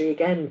fig tree,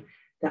 again,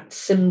 that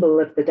symbol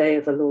of the day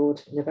of the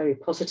Lord in a very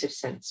positive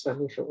sense, when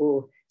we shall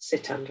all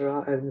sit under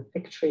our own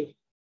fig tree.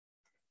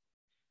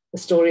 The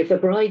story of the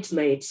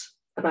bridesmaids,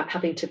 about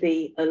having to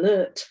be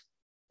alert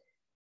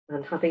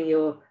and having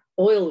your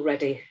oil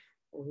ready,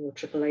 or your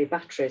AAA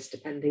batteries,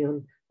 depending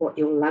on what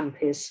your lamp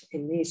is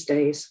in these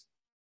days.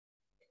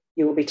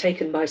 You will be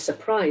taken by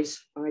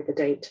surprise by the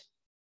date.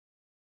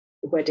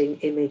 The wedding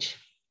image,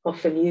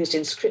 often used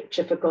in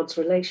scripture for God's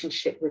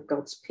relationship with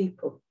God's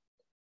people.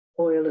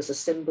 Oil as a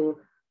symbol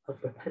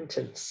of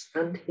repentance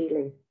and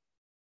healing.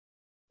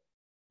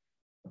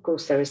 Of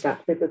course, there is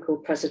that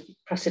biblical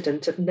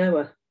precedent of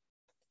Noah.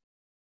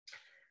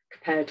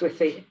 Compared with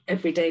the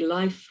everyday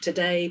life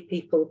today,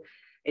 people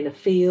in a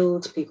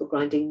field, people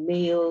grinding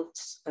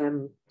meals,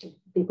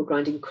 people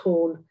grinding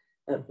corn,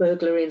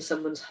 burglary in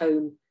someone's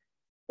home,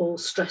 all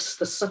stress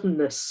the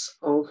suddenness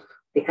of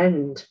the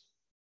end,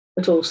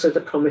 but also the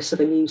promise of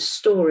a new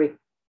story,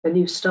 a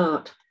new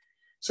start.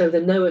 So the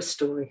Noah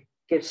story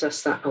gives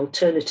us that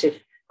alternative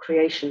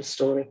creation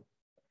story.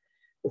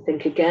 We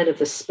think again of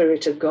the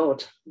Spirit of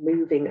God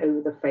moving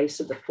over the face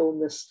of the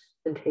formless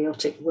and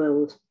chaotic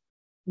world.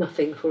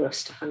 Nothing for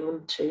us to hang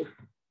on to.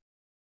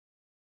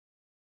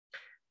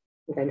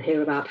 We then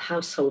hear about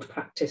household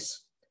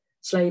practice,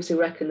 slaves who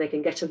reckon they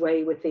can get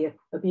away with the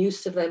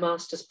abuse of their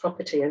master's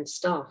property and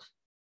staff.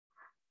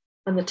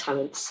 And the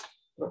talents,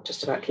 not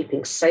just about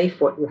keeping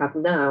safe what you have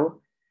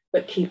now,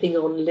 but keeping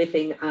on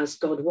living as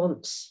God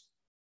wants,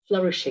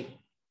 flourishing,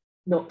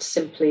 not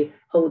simply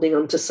holding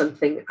on to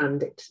something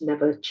and it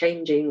never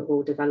changing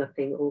or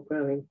developing or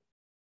growing.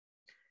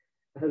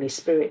 The Holy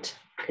Spirit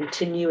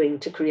continuing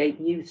to create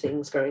new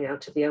things growing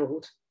out of the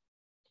old.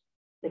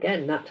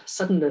 Again, that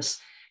suddenness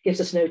gives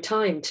us no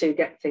time to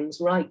get things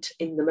right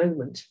in the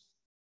moment.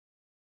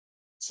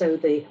 So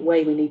the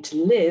way we need to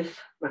live,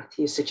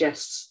 Matthew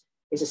suggests,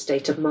 is a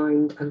state of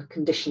mind and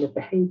condition of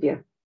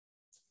behaviour.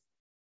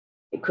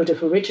 It could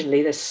have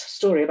originally, this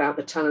story about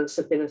the talents,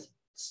 have been a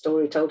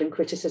story told in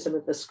criticism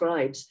of the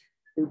scribes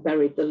who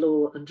buried the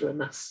law under a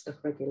mass of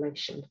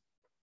regulation.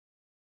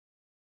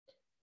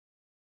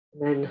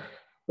 And then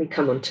we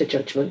come on to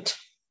judgment.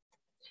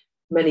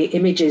 Many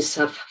images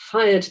have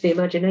fired the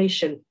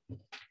imagination,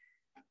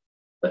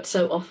 but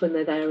so often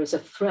they're there as a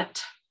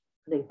threat,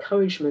 an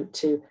encouragement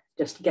to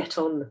just get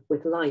on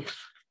with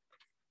life.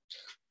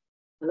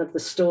 I love the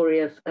story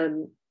of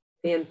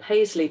Ian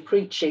Paisley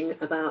preaching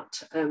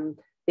about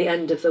the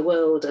end of the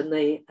world and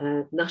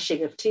the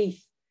gnashing of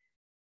teeth.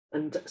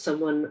 And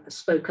someone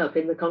spoke up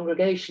in the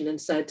congregation and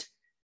said,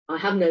 "I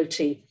have no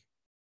teeth."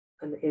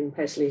 And Ian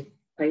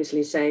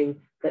Paisley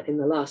saying that in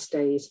the last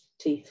days,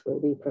 teeth will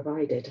be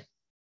provided.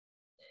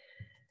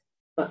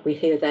 But we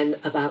hear then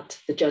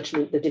about the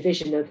judgment, the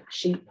division of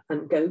sheep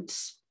and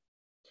goats.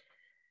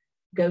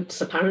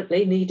 Goats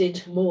apparently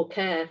needed more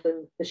care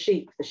than the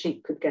sheep. The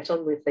sheep could get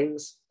on with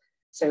things,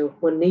 so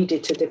one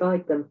needed to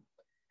divide them.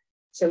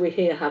 So we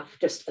here have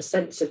just a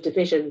sense of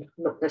division,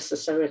 not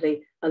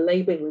necessarily a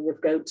labelling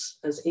of goats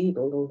as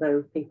evil,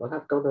 although people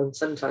have gone on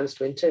sometimes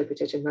to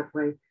interpret it in that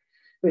way.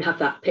 We have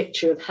that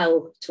picture of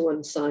hell to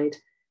one side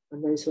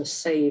and those who are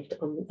saved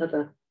on the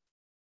other.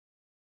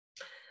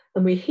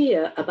 And we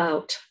hear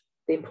about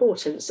the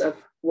importance of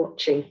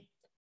watching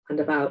and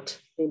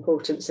about the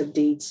importance of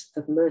deeds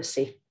of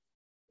mercy,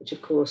 which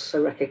of course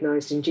are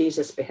recognised in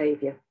Jesus'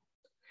 behaviour.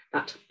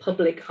 That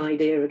public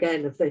idea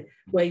again of the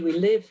way we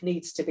live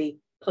needs to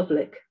be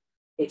public.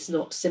 It's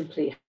not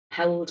simply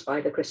held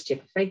by the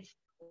Christian faith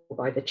or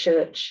by the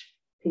church.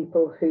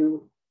 people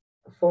who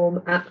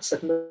perform acts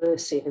of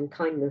mercy and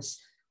kindness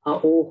are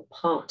all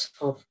part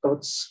of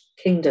God's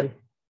kingdom.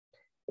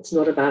 It's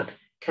not about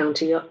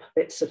counting up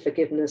bits of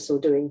forgiveness or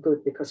doing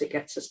good because it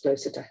gets us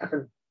closer to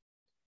heaven.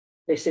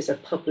 This is a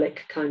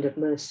public kind of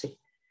mercy,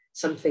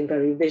 something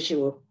very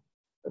visual,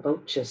 the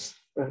vultures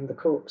around the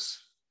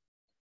corpse.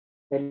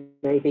 Then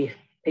maybe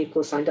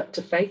people signed up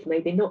to faith,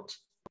 maybe not.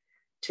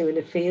 2 in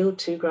a field,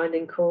 2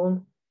 grinding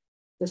corn.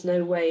 There's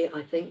no way,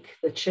 I think,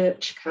 the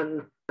church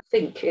can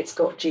think it's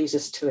got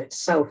Jesus to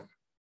itself.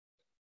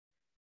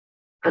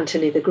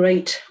 Anthony the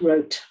Great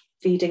wrote,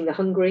 feeding the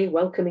hungry,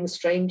 welcoming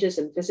strangers,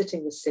 and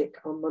visiting the sick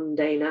are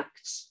mundane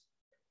acts.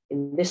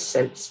 In this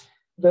sense,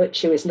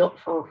 virtue is not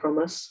far from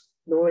us,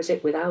 nor is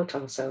it without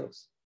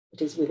ourselves.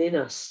 It is within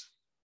us,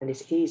 and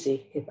is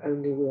easy if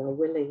only we are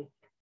willing.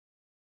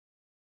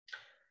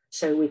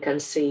 So we can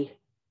see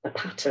a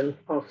pattern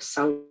of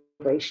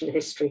salvation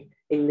history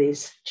in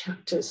these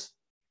chapters,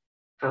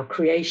 how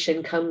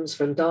creation comes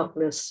from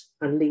darkness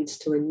and leads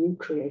to a new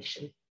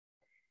creation,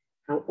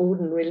 how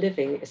ordinary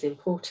living is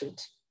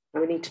important,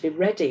 and we need to be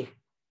ready,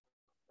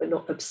 but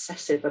not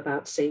obsessive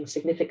about seeing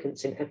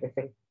significance in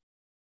everything.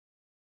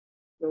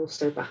 And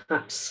also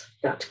perhaps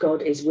that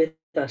God is with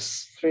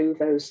us through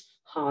those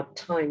hard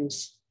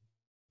times,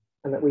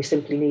 and that we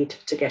simply need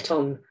to get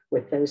on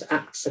with those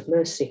acts of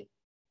mercy.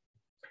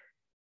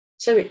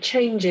 So it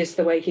changes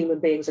the way human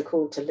beings are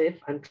called to live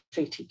and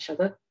treat each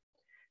other.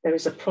 There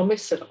is a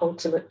promise of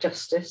ultimate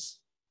justice,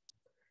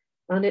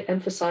 and it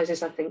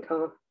emphasizes, I think,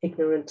 our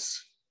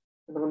ignorance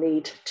and our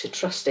need to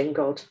trust in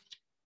God.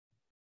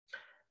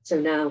 So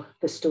now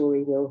the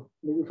story will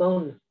move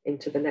on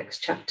into the next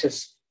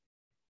chapters,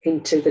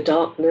 into the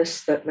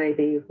darkness that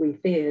maybe we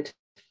feared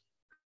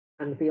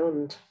and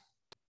beyond.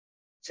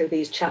 So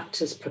these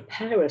chapters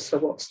prepare us for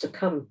what's to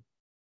come.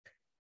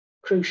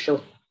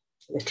 Crucial,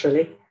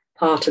 literally,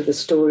 part of the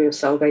story of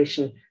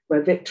salvation,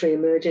 where victory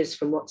emerges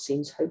from what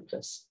seems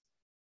hopeless.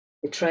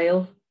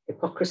 Betrayal,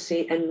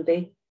 hypocrisy,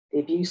 envy, the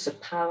abuse of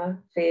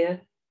power,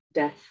 fear,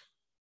 death,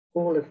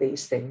 all of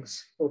these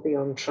things will be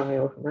on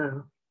trial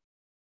now.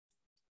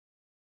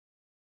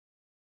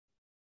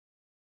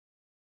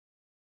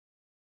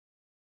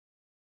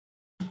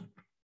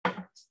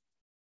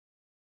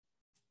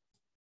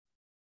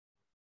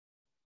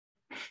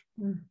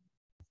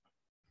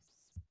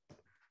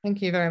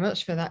 Thank you very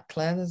much for that,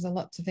 Claire. There's a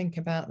lot to think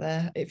about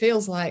there. It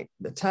feels like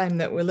the time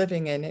that we're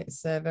living in,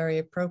 it's very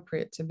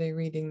appropriate to be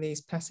reading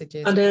these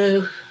passages. I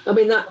know. I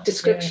mean, that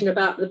description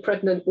about the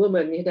pregnant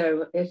woman, you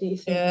know, you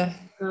think,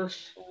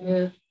 gosh,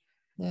 yeah.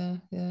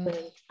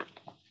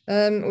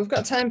 We've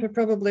got time for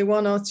probably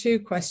 1 or 2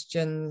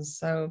 questions,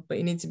 but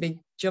you need to be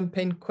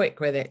jumping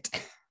quick with it.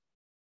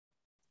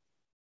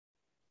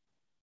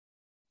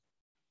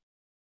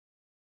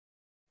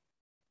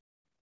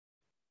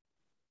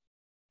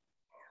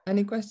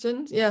 Any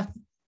questions? Yeah.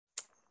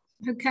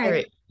 Okay.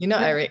 Eric. You're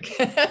not Eric.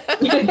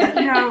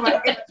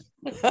 No,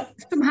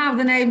 somehow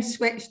the name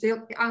switched.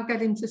 I'll get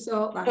him to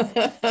sort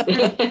that.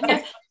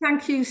 Yes,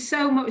 thank you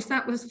so much.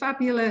 That was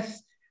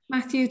fabulous.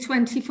 Matthew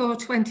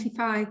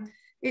 24:25.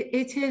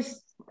 It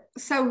is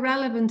so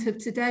relevant of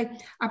today.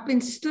 I've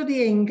been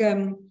studying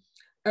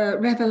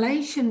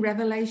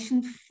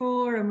Revelation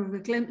 4, and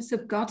with a glimpse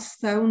of God's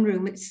throne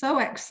room. It's so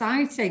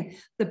exciting.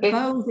 The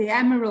bow, the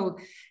emerald.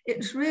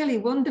 It's really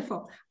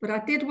wonderful. But I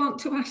did want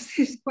to ask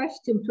this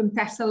question from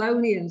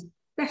Thessalonians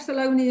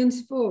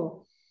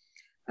 4.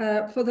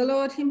 For the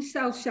Lord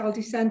himself shall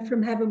descend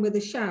from heaven with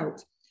a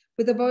shout,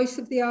 with the voice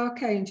of the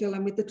archangel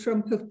and with the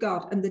trump of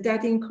God, and the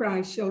dead in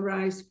Christ shall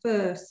rise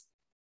first.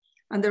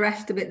 And the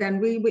rest of it, then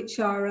we which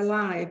are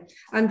alive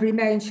and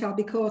remain shall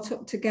be caught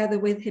up together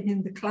with him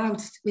in the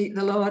clouds to meet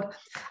the Lord.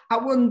 I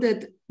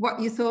wondered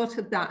what you thought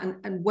of that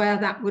and where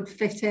that would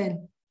fit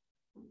in.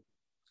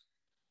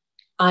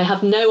 I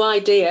have no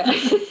idea.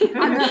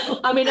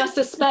 I mean, I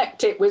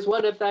suspect it was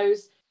one of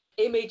those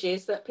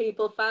images that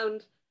people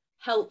found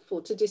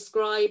helpful to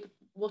describe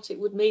what it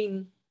would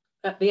mean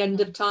at the end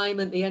of time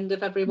and the end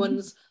of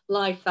everyone's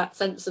life, that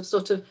sense of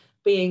sort of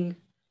being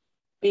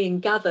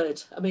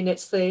gathered. I mean,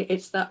 it's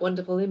that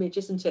wonderful image,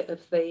 isn't it,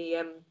 of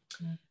the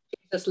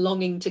Jesus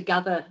longing to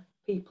gather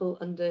people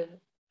under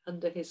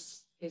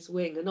his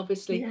wing. And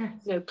obviously, yes,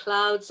 you know,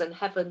 clouds and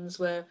heavens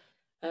were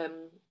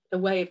a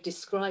way of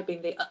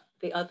describing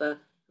the other,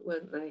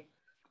 weren't they?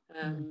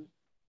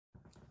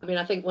 I mean,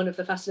 I think one of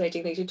the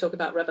fascinating things you talk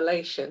about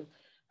Revelation.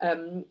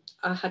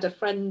 I had a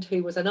friend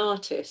who was an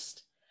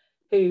artist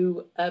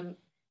who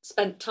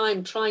spent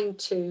time trying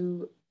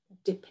to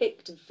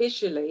depict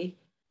visually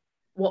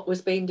what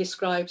was being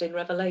described in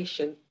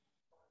Revelation,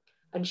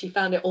 and she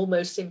found it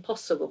almost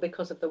impossible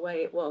because of the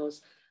way it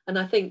was. And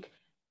I think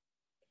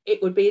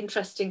it would be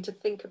interesting to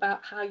think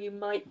about how you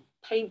might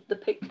paint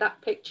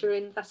that picture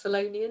in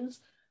Thessalonians.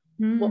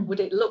 What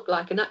would it look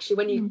like? And actually,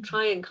 when you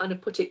try and kind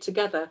of put it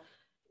together,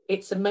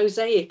 it's a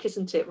mosaic,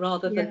 isn't it,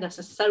 rather than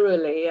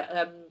necessarily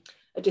a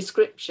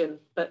description.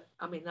 But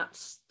I mean,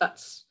 that's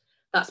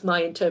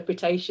my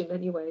interpretation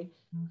anyway.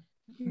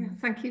 Yeah,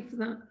 thank you for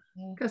that.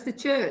 Because the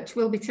church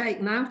will be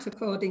taken out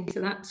according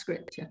to that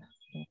scripture.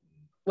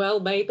 Well,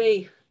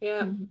 maybe,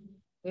 yeah, Mm.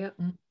 yeah.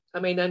 I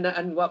mean,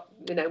 and what,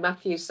 you know,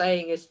 Matthew's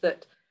saying is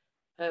that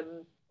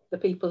the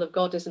people of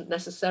God isn't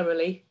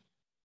necessarily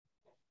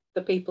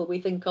the people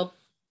we think of,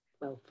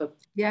 well, for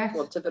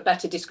want of a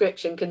better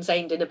description,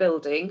 contained in a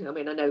building. I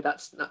mean, I know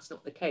that's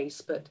not the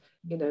case, but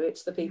you know,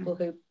 it's the people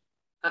who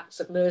acts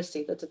of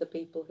mercy that are the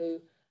people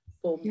who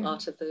form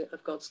part of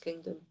God's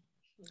kingdom.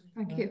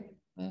 Thank you.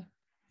 Yeah.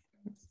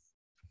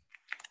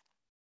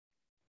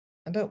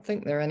 I don't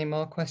think there are any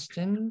more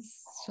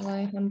questions. Shall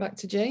I hand back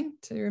to Jane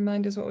to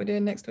remind us what we're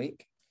doing next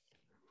week?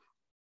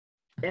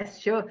 Yes,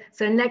 sure.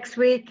 So next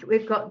week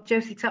we've got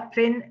Josie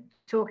Tuplin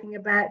talking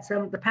about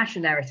the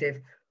Passion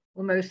narrative,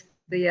 almost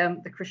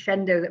the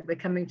crescendo that we're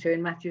coming to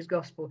in Matthew's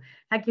Gospel.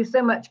 Thank you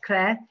so much,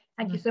 Claire.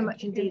 Thank you so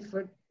much indeed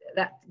for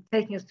that,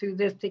 taking us through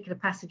those particular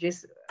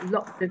passages. A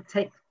lot to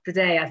take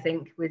today, I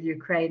think, with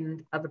Ukraine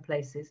and other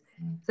places.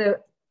 So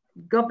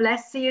God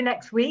bless. See you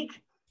next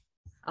week.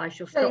 I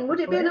shall stop. Jane, would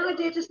it be an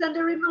idea to send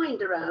a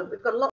reminder out? We've got a lot